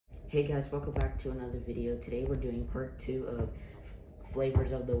Hey guys, welcome back to another video. Today we're doing part 2 of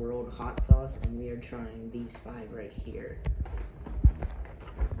Flavors of the World hot sauce, and we are trying these 5 right here.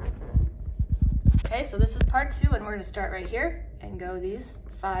 Okay, so this is part 2, and we're going to start right here and go these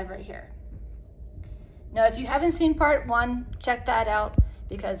 5 right here. Now, if you haven't seen part 1, check that out,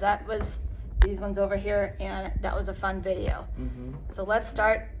 because that was these ones over here, and that was a fun video. So let's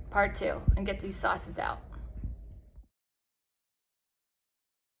start part 2 and get these sauces out.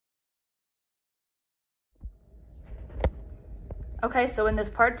 Okay, so in this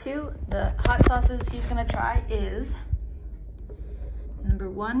part 2, the hot sauces he's gonna try is number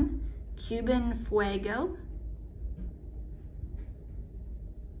 1, Cuban Fuego.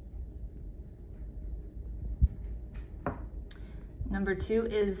 Number 2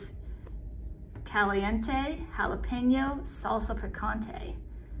 is Caliente Jalapeno Salsa Picante.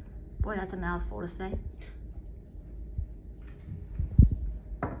 Boy, that's a mouthful to say.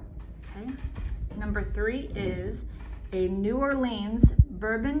 Okay. Number 3 is a New Orleans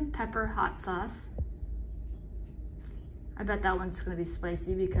bourbon pepper hot sauce. I bet that one's gonna be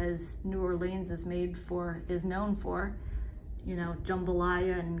spicy because New Orleans is known for, you know,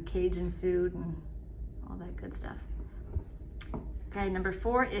 jambalaya and Cajun food and all that good stuff. Okay, number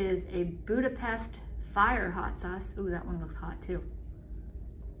 4 is a Budapest fire hot sauce. Ooh, that one looks hot too,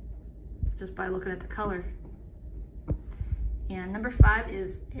 just by looking at the color. And number 5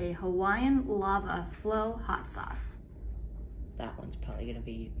 is a Hawaiian lava flow hot sauce. That one's probably gonna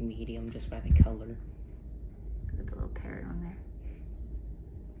be medium just by the color. Put the little parrot on there.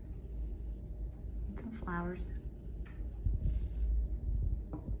 And some flowers.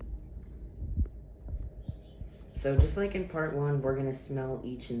 So just like in part 1, we're gonna smell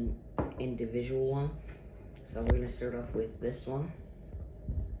each individual one. So we're gonna start off with this one.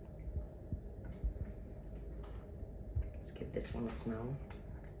 Let's give this one a smell.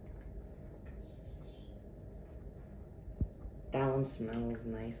 That one smells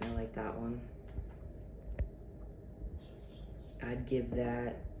nice, I like that one. I'd give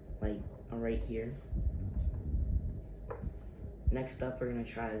that like a right here. Next up, we're gonna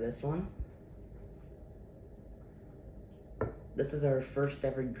try this one. This is our first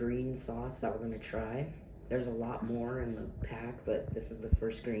ever green sauce that we're gonna try. There's a lot more in the pack, but this is the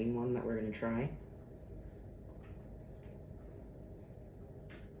first green one that we're gonna try.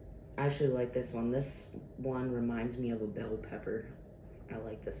 I actually like this one. This one reminds me of a bell pepper. I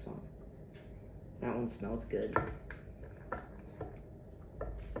like this one. That one smells good.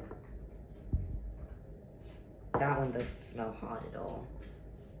 That one doesn't smell hot at all.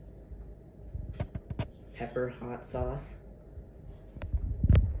 Pepper hot sauce.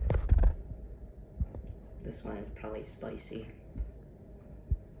 This one is probably spicy.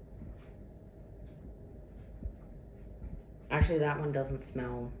 Actually, that one doesn't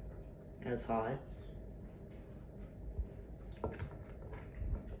smell as hot.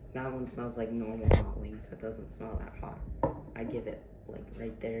 That one smells like normal hot wings. That doesn't smell that hot. I give it like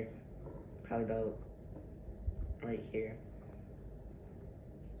right there, probably about right here.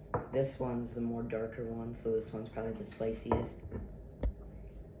 This one's the more darker one, so this one's probably the spiciest.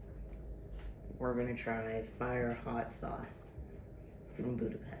 We're gonna try fire hot sauce from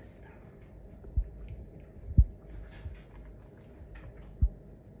Budapest.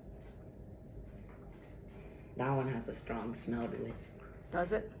 That one has a strong smell to it.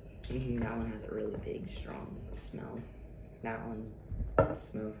 Does it? That one has a really big, strong smell. That one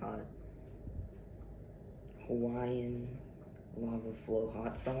smells hot. Hawaiian lava flow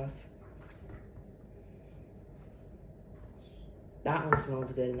hot sauce. That one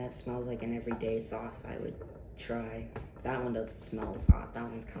smells good, and that smells like an everyday sauce I would try. That one doesn't smell as hot. That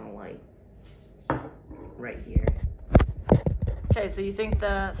one's kind of like right here. Okay, so you think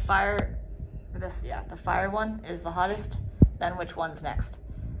the fire one is the hottest? Then which one's next?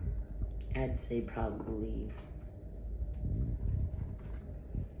 I'd say probably,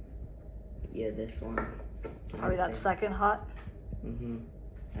 yeah, this one. Probably that second hot?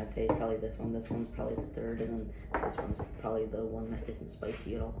 I'd say probably this one. This one's probably the third, and then this one's probably the one that isn't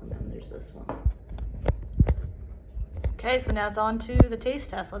spicy at all, and then there's this one. Okay, so now it's on to the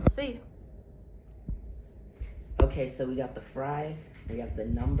taste test. Let's see. Okay, so we got the fries, we got the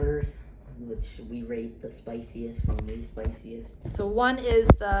numbers, which we rate the spiciest from least spiciest. So 1 is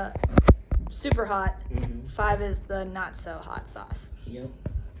the super hot, 5 is the not so hot sauce. Yep.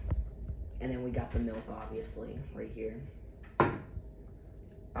 And then we got the milk, obviously, right here.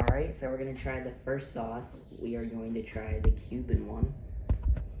 Alright, so we're going to try the first sauce. We are going to try the Cuban one.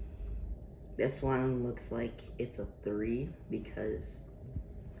 This one looks like it's a 3 because,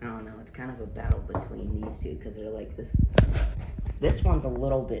 I don't know, it's kind of a battle between these two because they're like this This one's a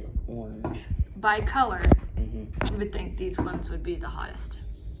little bit orange. By color, hmm you would think these ones would be the hottest.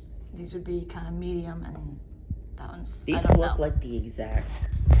 These would be kind of medium, and that one's, These I don't look know. like the exact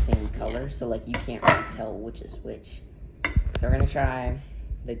same color, so like you can't really tell which is which. So we're gonna try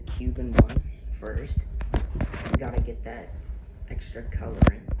the Cuban one first. We gotta get that extra color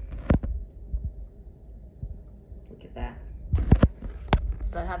in. Look at that.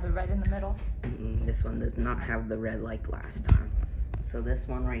 Does that have the red in the middle? This one does not have the red like last time. So this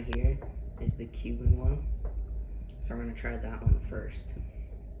one right here is the Cuban one. So we're gonna try that one first.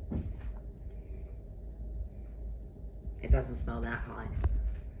 It doesn't smell that hot.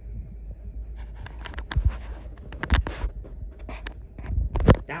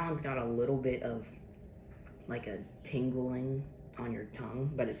 That one's got a little bit of like a tingling on your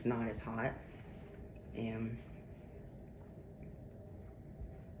tongue, but it's not as hot. And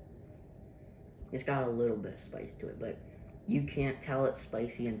it's got a little bit of spice to it, but you can't tell it's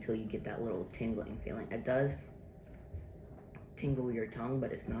spicy until you get that little tingling feeling. It does tingle your tongue,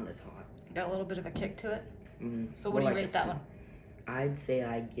 but it's not as hot. Got a little bit of a kick to it. So More what do you like rate that one? I'd say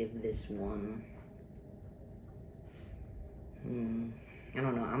I give this one. I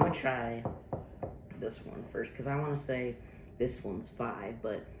don't know. I'm gonna try this one first because I want to say this one's 5,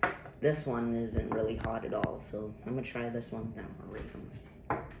 but this one isn't really hot at all. So I'm gonna try this one. Then I'm gonna rate them.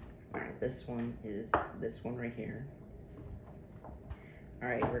 All right, this one is this one right here. All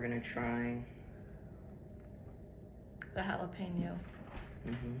right, we're gonna try The jalapeno.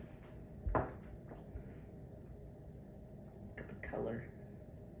 Look at the color.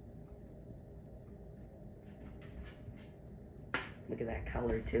 Look at that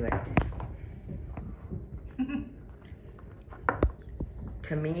color to it.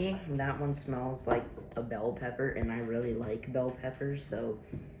 To me, that one smells like a bell pepper, and I really like bell peppers, so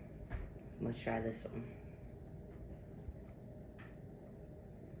let's try this one.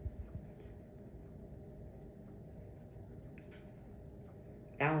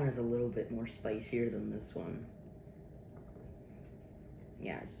 That one is a little bit more spicier than this one.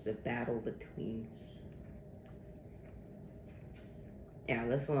 Yeah, it's the battle between. Yeah,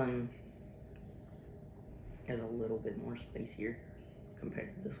 this one is a little bit more spicier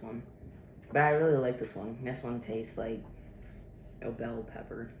compared to this one. But I really like this one. This one tastes like a bell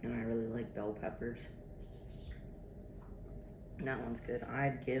pepper, and I really like bell peppers. That one's good.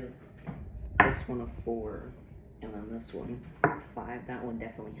 I'd give this one a 4, and then this one 5. That one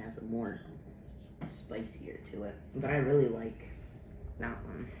definitely has a more spicier to it. But I really like that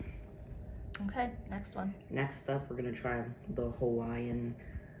one. Okay, next one. Next up, we're gonna try the Hawaiian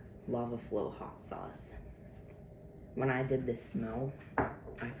Lava Flow hot sauce. When I did this smell,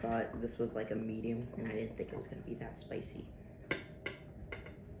 I thought this was like a medium, and I didn't think it was gonna be that spicy.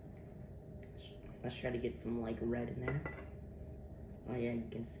 Let's try to get some like red in there. Oh yeah, you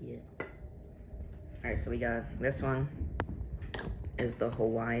can see it. Alright, so we got this one is the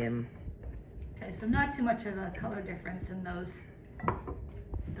Hawaiian. Okay, so not too much of a color difference in those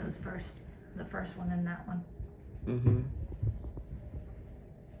first, the first one and that one.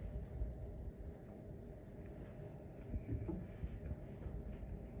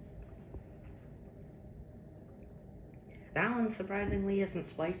 That one surprisingly isn't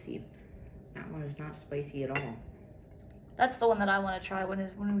spicy. That one is not spicy at all. That's the one that I want to try.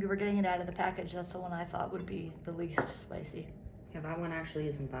 When we were getting it out of the package, that's the one I thought would be the least spicy. Yeah, that one actually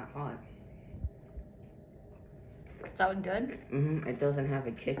isn't that hot. Is that one good? It doesn't have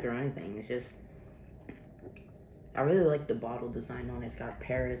a kick or anything. It's just, I really like the bottle design on it. It's got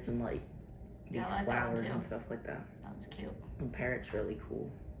parrots and like these Yeah, I like that one flowers too. and stuff like that. That was cute. And parrot's really cool.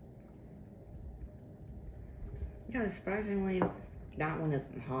 Yeah, surprisingly, that one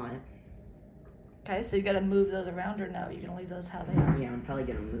isn't hot. Okay, so you got to move those around, or no? You're gonna leave those how they are? Yeah, I'm probably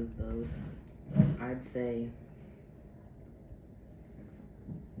gonna move those. I'd say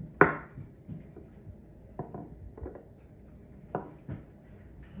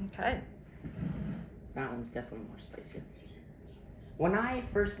Okay. that one's definitely more spicy. When I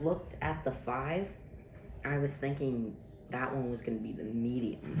first looked at the 5, I was thinking that one was gonna be the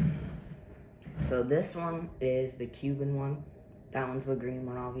medium. So this one is the Cuban one. That one's the green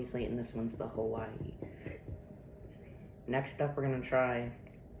one, obviously, and this one's the Hawaii. Next up, we're gonna try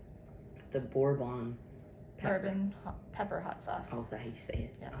the Bourbon Bourbon pepper hot sauce. Oh, is that how you say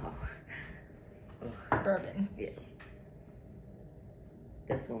it? Yes. Oh. Bourbon. Yeah.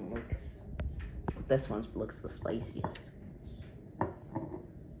 This one looks the spiciest.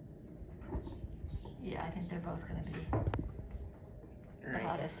 Yeah, I think they're both gonna be the Alright,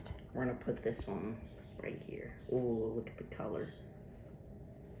 hottest. we're gonna put this one right here. Oh, look at the color.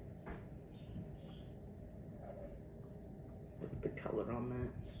 Look at the on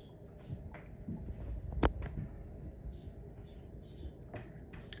that.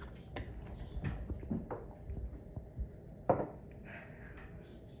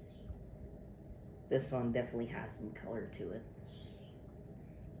 This one definitely has some color to it.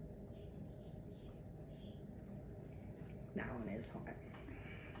 That one is hot.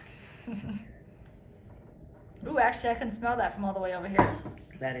 Ooh, actually, I can smell that from all the way over here.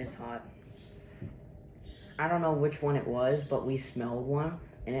 That is hot. I don't know which one it was, but we smelled one,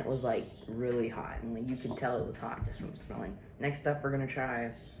 and it was like really hot. And like, you could tell it was hot just from smelling. Next up, we're gonna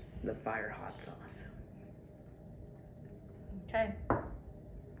try the fire hot sauce. Okay.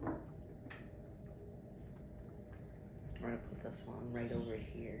 We're gonna put this one right over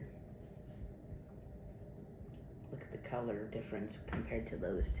here. Look at the color difference compared to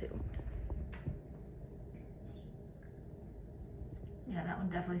those two. Yeah, that one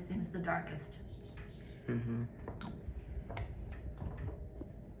definitely seems the darkest. Mm-hmm.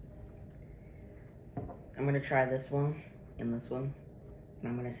 I'm gonna try this one and this one, and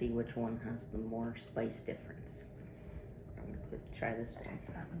I'm gonna see which one has the more spice difference. I'm gonna try this one. Okay,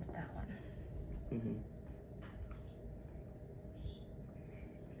 so that one's that one. Mm-hmm.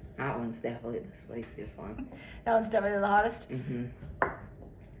 That one's definitely the spiciest one. That one's definitely the hottest. Mm-hmm.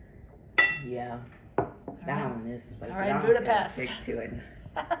 Yeah. That one is spicy. All right, that one's got a Budapest. kick to it.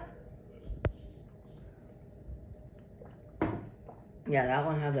 Yeah, that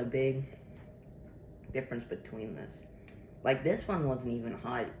one has a big difference between this. Like, this one wasn't even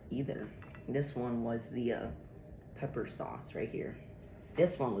hot either. This one was the pepper sauce right here.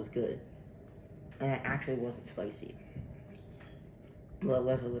 This one was good. And it actually wasn't spicy. Well, it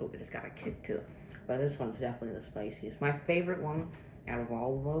was a little bit. It's got a kick to it. But this one's definitely the spiciest. My favorite one out of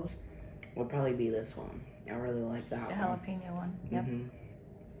all of those would probably be this one. I really like that The one. jalapeno one. Yep. Mm-hmm.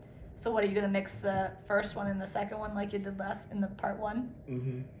 So what, are you gonna mix the first one and the second one like you did last in the part one?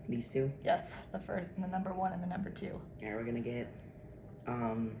 Mm-hmm. These two? Yes, the first, the number one and the number two. Yeah, we're gonna get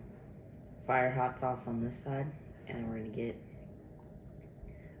fire hot sauce on this side, and then we're gonna get.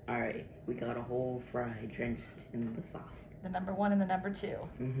 Alright, we got a whole fry drenched in the sauce. The number one and the number two.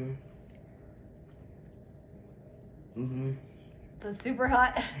 Mm-hmm. Mm-hmm. So it's super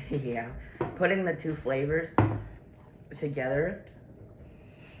hot. Yeah. Putting the two flavors together,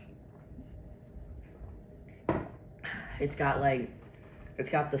 it's got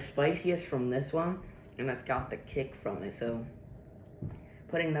the spiciest from this one, and it's got the kick from it. So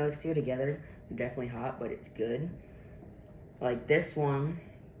putting those two together, they're definitely hot, but it's good. Like, this one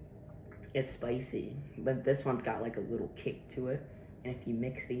is spicy, but this one's got like a little kick to it. And if you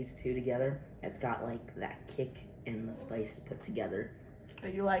mix these two together, it's got like that kick and the spice put together.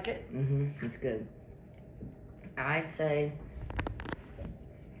 But you like it? Mm-hmm. It's good. I'd say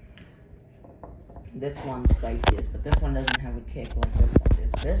this one's spiciest, but this one doesn't have a kick like this one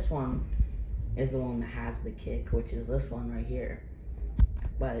does. This one is the one that has the kick, which is this one right here.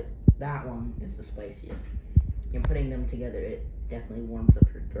 But that one is the spiciest. And putting them together, it definitely warms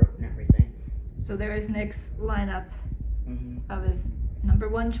up your throat and everything. So there is Nick's lineup Mm-hmm. of his number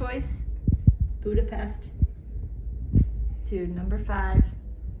one choice, Budapest, to number 5,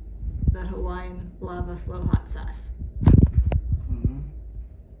 the Hawaiian lava flow hot sauce. Mm-hmm.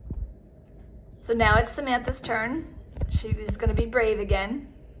 So now it's Samantha's turn. She's going to be brave again.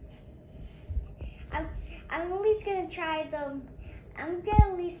 I'm at least gonna try them. I'm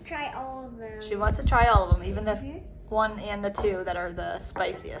gonna at least try all of them. She wants to try all of them, even the Mhm. 1 and the 2 that are the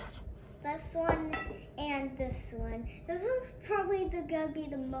spiciest. This one and this one. This one's probably gonna be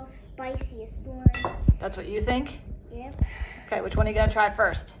the most spiciest one. That's what you think? Yep. Okay, which one are you going to try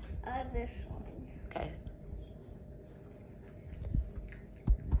first? This one. Okay.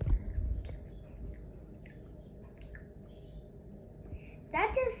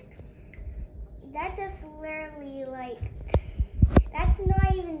 That just literally like, that's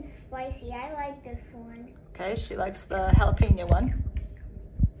not even spicy. I like this one. Okay, she likes the jalapeno one.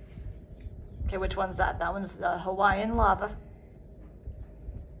 Okay, which one's that? That one's the Hawaiian lava.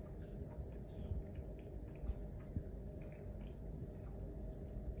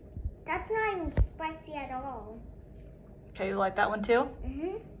 That's not even spicy at all. Okay, you like that one too?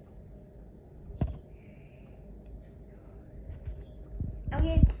 Mm-hmm. I'm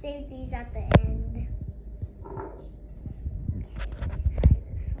gonna save these at the end. Okay, let's try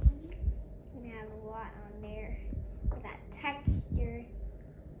this one. I'm gonna have a lot on there for that texture.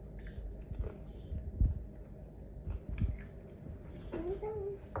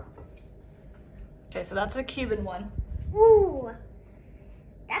 Okay, so that's the Cuban one. Ooh,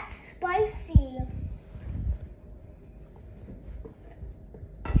 that's spicy.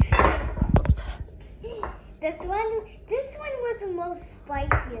 Oops. This one was the most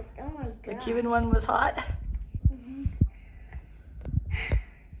spiciest. Oh my god. The Cuban one was hot. Mhm.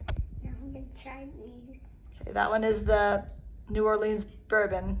 Now I'm gonna try these. Okay, that one is the New Orleans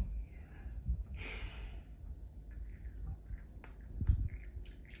bourbon.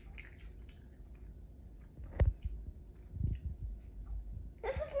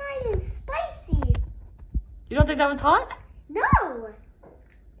 This is not even spicy. You don't think that one's hot? No.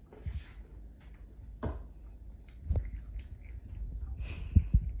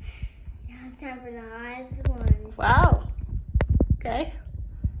 Now it's time for the hottest one. Wow. Okay.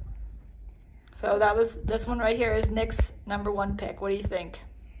 So that was, this one right here is Nick's #1 pick. What do you think?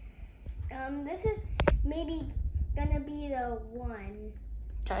 This is maybe gonna be the one.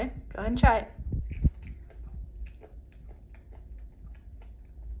 Okay, go ahead and try it.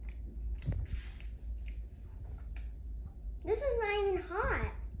 This is not even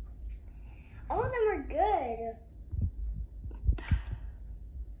hot. All of them are good.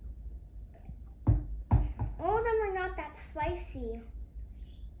 All of them are not that spicy.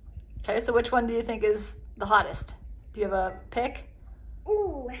 Okay, so which one do you think is the hottest? Do you have a pick?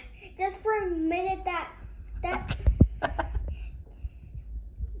 Ooh, just for a minute that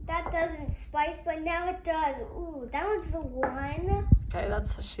doesn't spice, but now it does. Ooh, that one's the one. Okay,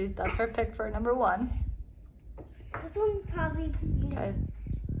 that's her pick for #1. This one probably be. Okay.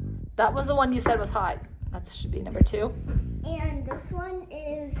 That was the one you said was hot. That should be #2. And this one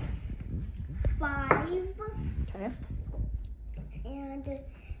is 5. Okay. And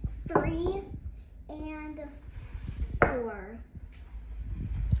 3 and 4.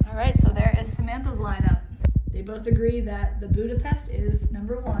 All right, so there is Samantha's lineup. They both agree that the Budapest is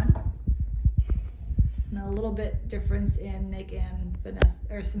 #1. Now a little bit difference in Nick and Vanessa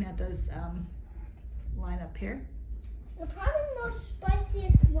or Samantha's lineup here. The probably most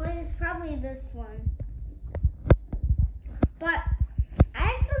spiciest one is probably this one. But I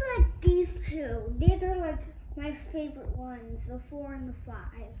feel like these two. These are like my favorite ones, the 4 and the 5.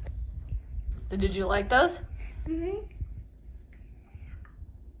 So did you like those? Mhm.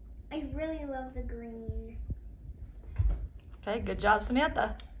 I really love the green. Okay, good job,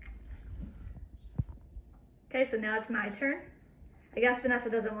 Samantha. Okay, so now it's my turn. I guess Vanessa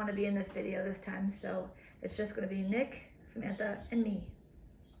doesn't want to be in this video this time, so it's just going to be Nick, Samantha, and me.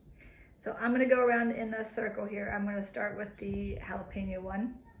 So I'm going to go around in a circle here. I'm going to start with the jalapeno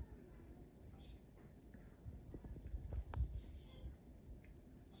one.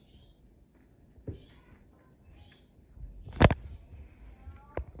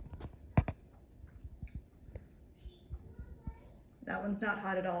 That one's not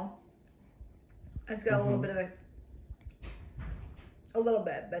hot at all. It's got a little bit of a little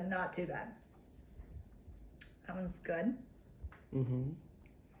bit, but not too bad. That one's good.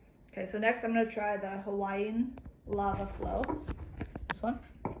 Okay, so next I'm gonna try the Hawaiian lava flow. This one.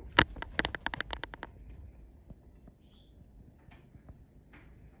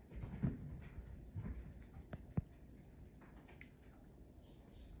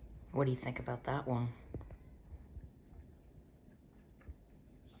 What do you think about that one?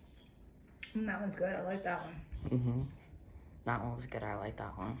 That one's good. I like that one. That one was good. I like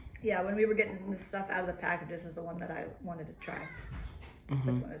that one. Yeah, when we were getting the stuff out of the package, this is the one that I wanted to try.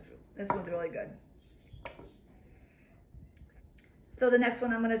 This one's really good. So the next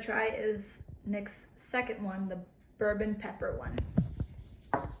one I'm gonna try is Nick's second one, the bourbon pepper one.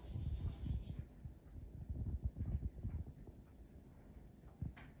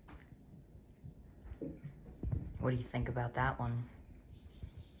 What do you think about that one?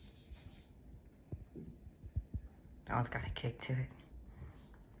 That one's got a kick to it.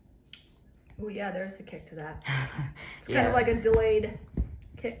 Oh yeah, there's the kick to that. It's Yeah. kind of like a delayed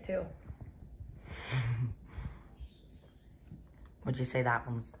kick too. Would you say that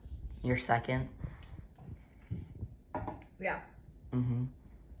one's your second? Yeah.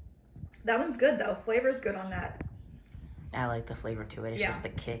 That That one's good though. Flavor's good on that. I like the flavor to it. It's Yeah. just the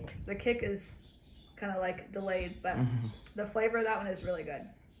kick. The kick is kind of like delayed, but the flavor of that one is really good.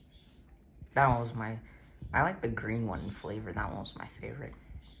 That one was I like the green one flavor. That one was my favorite.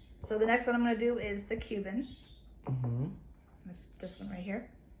 So the next one I'm gonna do is the Cuban. Mhm. This one right here.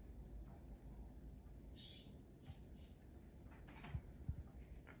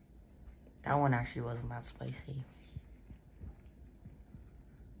 That one actually wasn't that spicy.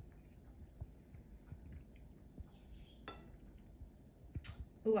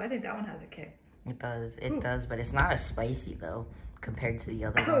 Ooh, I think that one has a kick. It does. It does, but it's not as spicy though compared to the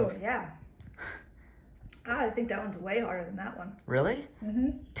other Oh ones. yeah. I think that one's way harder than that one. Really?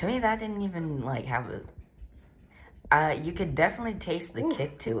 To me, that didn't even like have a. You could definitely taste the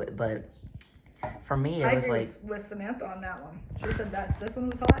kick to it, but For me, I it was agree like with Samantha on that one. She said that this one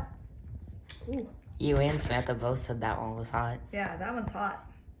was hot. Ooh, you and Samantha both said that one was hot. yeah, that one's hot.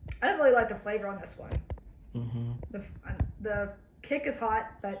 I don't really like the flavor on this one. Mm-hmm. The kick is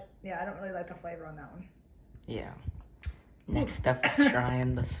hot, but yeah, I don't really like the flavor on that one. Yeah. Next up, we're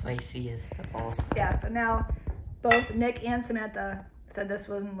trying the spiciest of all. Yeah, so now both Nick and Samantha said this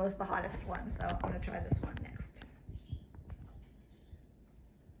one was the hottest one, so I'm gonna try this one next.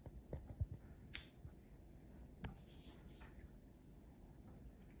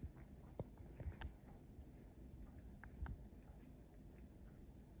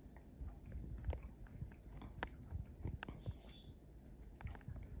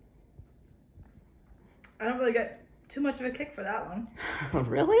 I don't really get too much of a kick for that one.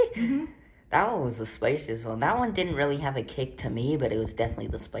 Really? Mm-hmm. That one was the spiciest one. That one didn't really have a kick to me, but it was definitely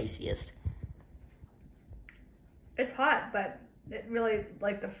the spiciest. It's hot, but it really,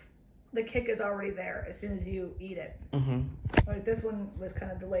 like, the kick is already there as soon as you eat it. Mm-hmm. Like, this one was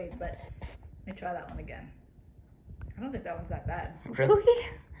kind of delayed, but let me try that one again. I don't think that one's that bad. Really?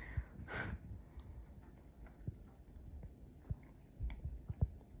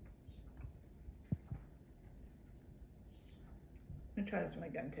 Let me try this one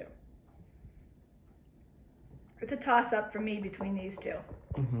again, too. It's a toss-up for me between these two.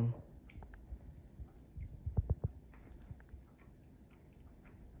 Mm-hmm.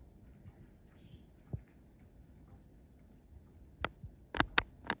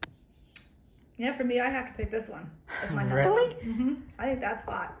 Yeah, for me, I have to pick this one. As my number Really? one. Mm-hmm. I think that's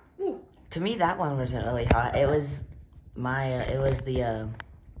hot. Ooh. To me, that one wasn't really hot. It was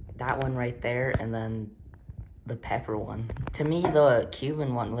that one right there, and then the pepper one. To me, the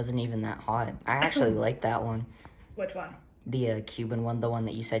Cuban one wasn't even that hot. I actually liked that one. Which one? The Cuban one, the one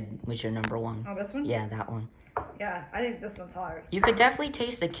that you said was your number one. Oh, this one? Yeah, that one. Yeah, I think this one's hotter. You could definitely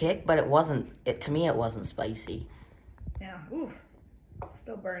taste a kick, but it wasn't. To me, it wasn't spicy. Yeah. Ooh.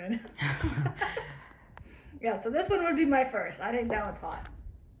 Still burning. Yeah, so this one would be my first. I think that one's hot.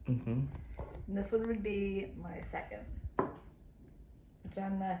 Mm-hmm. And this one would be my second. Which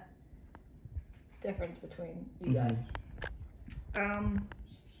I'm the difference between you guys.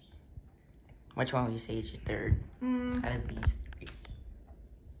 Which one would you say is your third out of these three?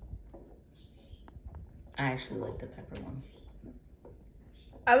 I actually like the pepper one.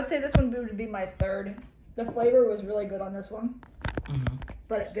 I would say this one would be my third. The flavor was really good on this one, Mm-hmm.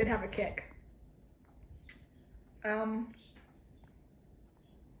 but it did have a kick. I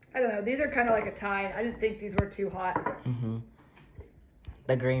don't know. These are kind of like a tie. I didn't think these were too hot. Mm-hmm.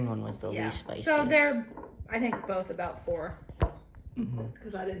 The green one was the least spiciest. So they're, I think, both about 4. Mm-hmm.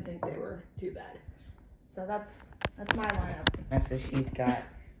 Because I didn't think they were too bad. So that's my lineup. That's what she's got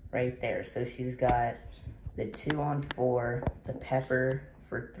right there. So she's got the 2 on 4, the pepper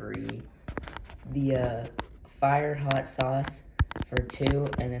for 3, the fire hot sauce for 2,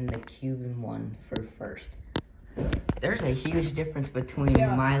 and then the Cuban one for first. There's a huge difference between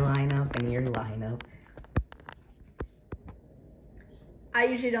my lineup and your lineup. I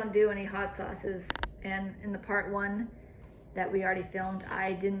usually don't do any hot sauces, and in the part 1 that we already filmed,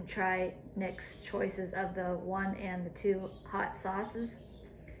 I didn't try Nick's choices of the 1 and the 2 hot sauces.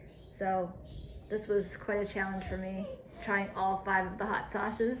 So this was quite a challenge for me, trying all 5 of the hot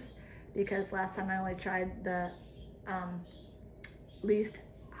sauces, because last time I only tried the least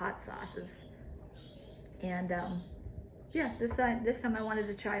hot sauces. And yeah, this time I wanted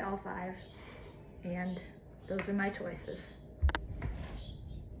to try all 5, and those are my choices.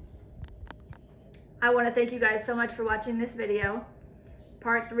 I want to thank you guys so much for watching this video.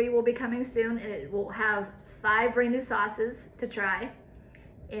 Part 3 will be coming soon, and it will have 5 brand new sauces to try.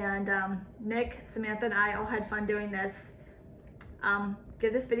 And Nick, Samantha, and I all had fun doing this.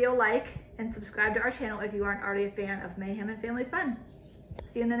 Give this video a like and subscribe to our channel if you aren't already a fan of Mayhem and Family Fun.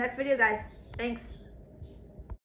 See you in the next video, guys. Thanks.